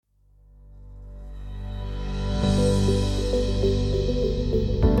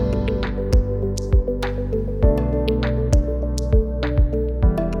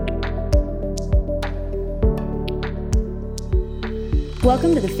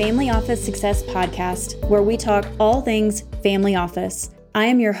Welcome to the Family Office Success Podcast, where we talk all things family office. I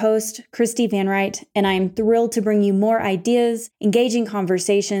am your host, Christi Van Rite, and I am thrilled to bring you more ideas, engaging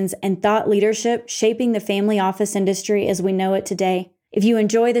conversations, and thought leadership shaping the family office industry as we know it today. If you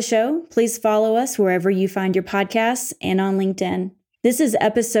enjoy the show, please follow us wherever you find your podcasts and on LinkedIn. This is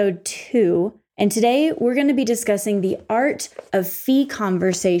episode 2, and today we're going to be discussing the art of fee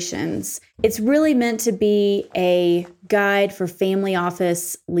conversations. It's really meant to be a guide for family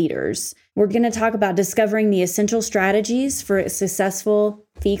office leaders. We're going to talk about discovering the essential strategies for successful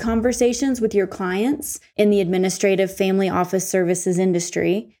fee conversations with your clients in the administrative family office services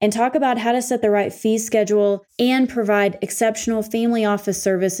industry, and talk about how to set the right fee schedule and provide exceptional family office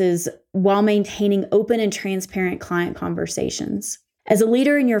services while maintaining open and transparent client conversations. As a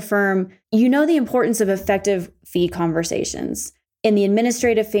leader in your firm, you know the importance of effective fee conversations. In the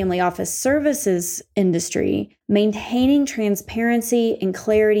administrative family office services industry, maintaining transparency and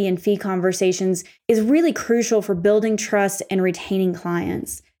clarity in fee conversations is really crucial for building trust and retaining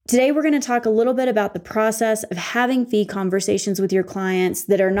clients. Today, we're going to talk a little bit about the process of having fee conversations with your clients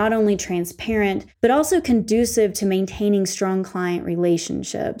that are not only transparent, but also conducive to maintaining strong client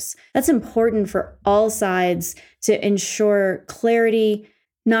relationships. That's important for all sides to ensure clarity,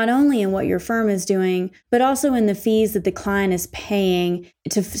 not only in what your firm is doing, but also in the fees that the client is paying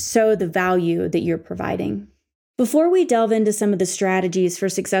to show the value that you're providing. Before we delve into some of the strategies for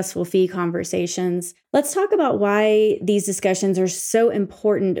successful fee conversations, let's talk about why these discussions are so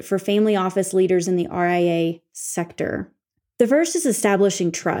important for family office leaders in the RIA sector. The first is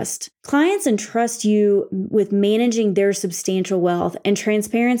establishing trust. Clients entrust you with managing their substantial wealth, and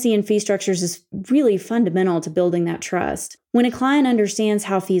transparency in fee structures is really fundamental to building that trust. When a client understands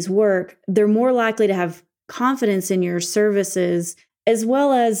how fees work, they're more likely to have confidence in your services, as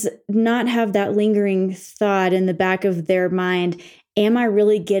well as not have that lingering thought in the back of their mind, am I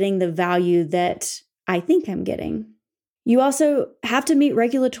really getting the value that I think I'm getting? You also have to meet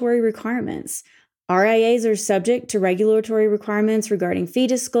regulatory requirements. RIAs are subject to regulatory requirements regarding fee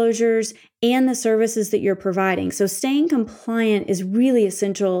disclosures and the services that you're providing. So staying compliant is really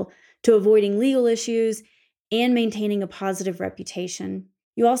essential to avoiding legal issues and maintaining a positive reputation.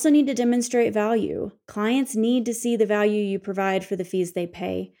 You also need to demonstrate value. Clients need to see the value you provide for the fees they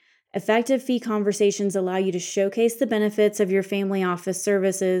pay. Effective fee conversations allow you to showcase the benefits of your family office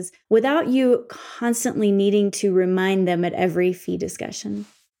services without you constantly needing to remind them at every fee discussion.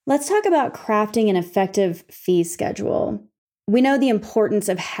 Let's talk about crafting an effective fee schedule. We know the importance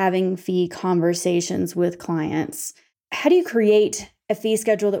of having fee conversations with clients. How do you create a fee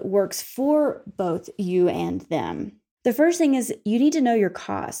schedule that works for both you and them? The first thing is you need to know your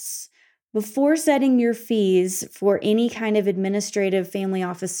costs. Before setting your fees for any kind of administrative family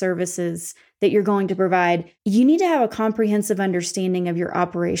office services that you're going to provide, you need to have a comprehensive understanding of your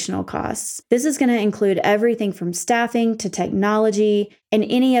operational costs. This is going to include everything from staffing to technology and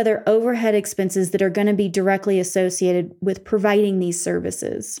any other overhead expenses that are going to be directly associated with providing these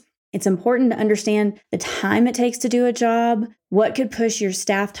services. It's important to understand the time it takes to do a job, what could push your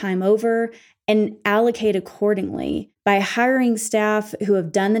staff time over, and allocate accordingly. By hiring staff who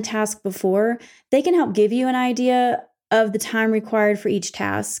have done the task before, they can help give you an idea of the time required for each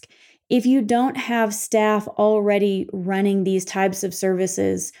task. If you don't have staff already running these types of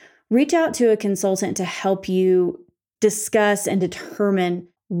services, reach out to a consultant to help you discuss and determine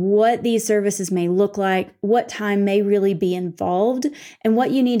what these services may look like, what time may really be involved, and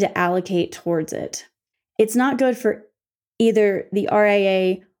what you need to allocate towards it. It's not good for either the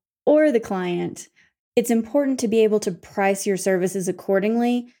RIA or the client. It's important to be able to price your services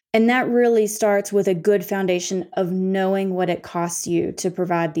accordingly, and that really starts with a good foundation of knowing what it costs you to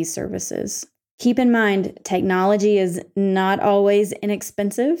provide these services. Keep in mind, technology is not always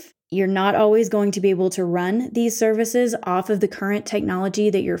inexpensive. You're not always going to be able to run these services off of the current technology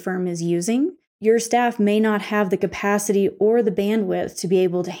that your firm is using. Your staff may not have the capacity or the bandwidth to be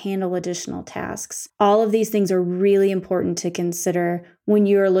able to handle additional tasks. All of these things are really important to consider when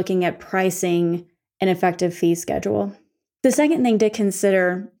you are looking at pricing an effective fee schedule. The second thing to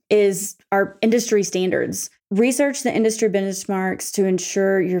consider is our industry standards. Research the industry benchmarks to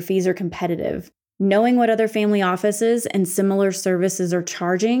ensure your fees are competitive. Knowing what other family offices and similar services are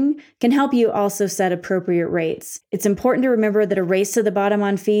charging can help you also set appropriate rates. It's important to remember that a race to the bottom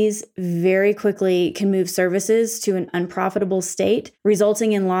on fees very quickly can move services to an unprofitable state,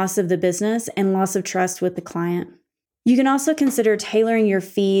 resulting in loss of the business and loss of trust with the client. You can also consider tailoring your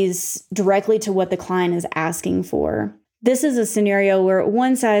fees directly to what the client is asking for. This is a scenario where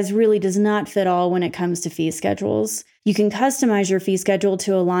one size really does not fit all when it comes to fee schedules. You can customize your fee schedule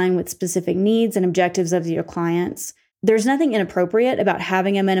to align with specific needs and objectives of your clients. There's nothing inappropriate about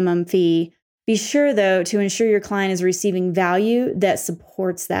having a minimum fee. Be sure, though, to ensure your client is receiving value that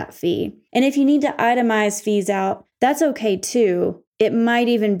supports that fee. And if you need to itemize fees out, that's okay too. It might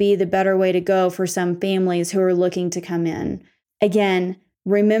even be the better way to go for some families who are looking to come in. Again,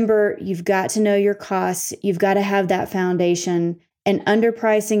 remember, you've got to know your costs. You've got to have that foundation. And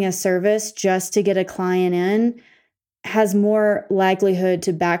underpricing a service just to get a client in has more likelihood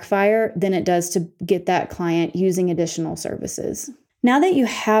to backfire than it does to get that client using additional services. Now that you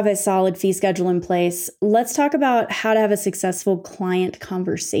have a solid fee schedule in place, let's talk about how to have a successful client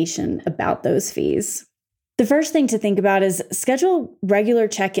conversation about those fees. The first thing to think about is schedule regular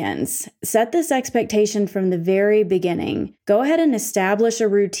check-ins. Set this expectation from the very beginning. Go ahead and establish a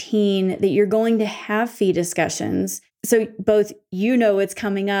routine that you're going to have fee discussions, so both you know it's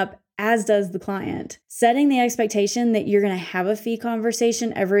coming up, as does the client. Setting the expectation that you're going to have a fee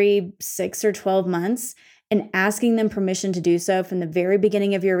conversation every 6 or 12 months and asking them permission to do so from the very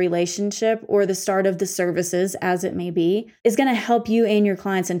beginning of your relationship or the start of the services, as it may be, is going to help you and your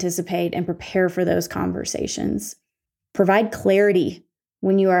clients anticipate and prepare for those conversations. Provide clarity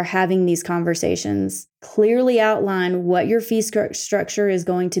when you are having these conversations. Clearly outline what your fee structure is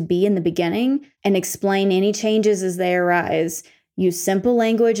going to be in the beginning and explain any changes as they arise. Use simple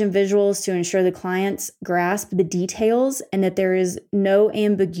language and visuals to ensure the clients grasp the details and that there is no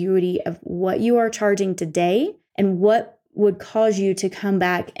ambiguity of what you are charging today and what would cause you to come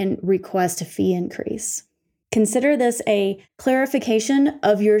back and request a fee increase. Consider this a clarification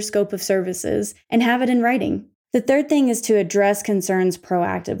of your scope of services and have it in writing. The third thing is to address concerns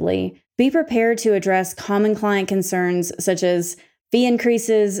proactively. Be prepared to address common client concerns such as fee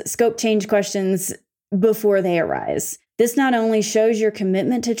increases, scope change questions before they arise. This not only shows your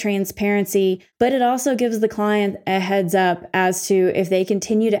commitment to transparency, but it also gives the client a heads up as to if they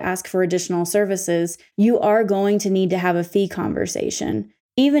continue to ask for additional services, you are going to need to have a fee conversation.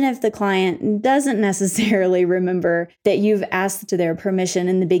 Even if the client doesn't necessarily remember that you've asked their permission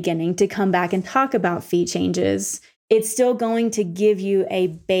in the beginning to come back and talk about fee changes, it's still going to give you a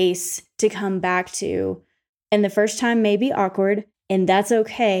base to come back to. And the first time may be awkward, and that's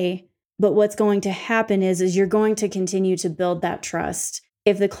okay. But what's going to happen is you're going to continue to build that trust.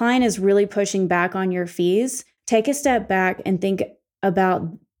 If the client is really pushing back on your fees, take a step back and think about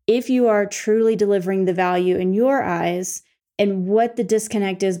if you are truly delivering the value in your eyes and what the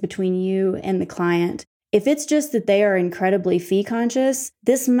disconnect is between you and the client. If it's just that they are incredibly fee conscious,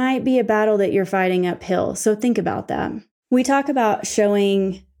 this might be a battle that you're fighting uphill. So think about that. We talk about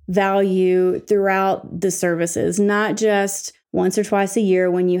showing value throughout the services, not just once or twice a year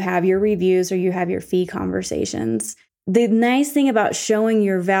when you have your reviews or you have your fee conversations. The nice thing about showing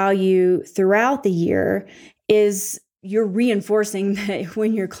your value throughout the year is you're reinforcing that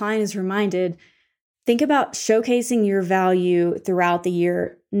when your client is reminded. Think about showcasing your value throughout the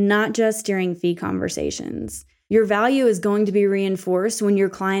year, not just during fee conversations. Your value is going to be reinforced when your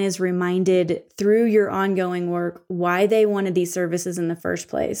client is reminded through your ongoing work why they wanted these services in the first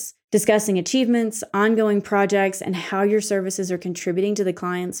place. Discussing achievements, ongoing projects, and how your services are contributing to the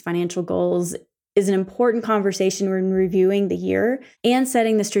client's financial goals is an important conversation when reviewing the year and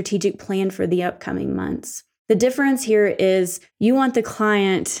setting the strategic plan for the upcoming months. The difference here is you want the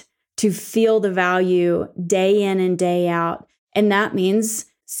client to feel the value day in and day out, and that means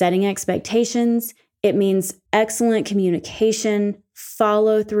setting expectations. It means excellent communication,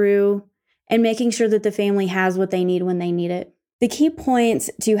 follow through, and making sure that the family has what they need when they need it. The key points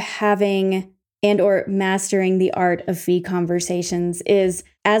to having and or mastering the art of fee conversations is,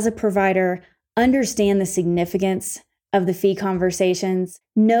 as a provider, understand the significance of the fee conversations.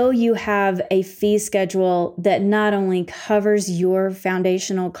 Know you have a fee schedule that not only covers your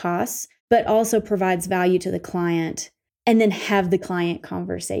foundational costs, but also provides value to the client, and then have the client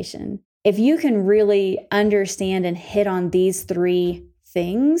conversation. If you can really understand and hit on these three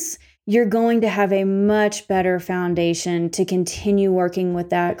things, you're going to have a much better foundation to continue working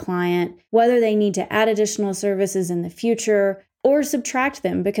with that client, whether they need to add additional services in the future or subtract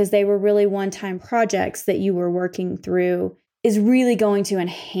them because they were really one-time projects that you were working through, is really going to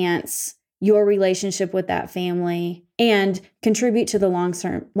enhance your relationship with that family and contribute to the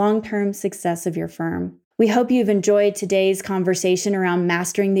long-term success of your firm. We hope you've enjoyed today's conversation around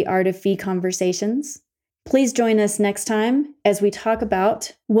mastering the art of fee conversations. Please join us next time as we talk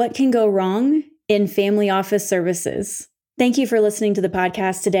about what can go wrong in family office services. Thank you for listening to the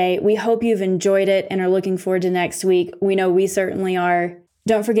podcast today. We hope you've enjoyed it and are looking forward to next week. We know we certainly are.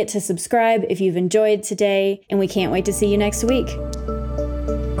 Don't forget to subscribe if you've enjoyed today, and we can't wait to see you next week.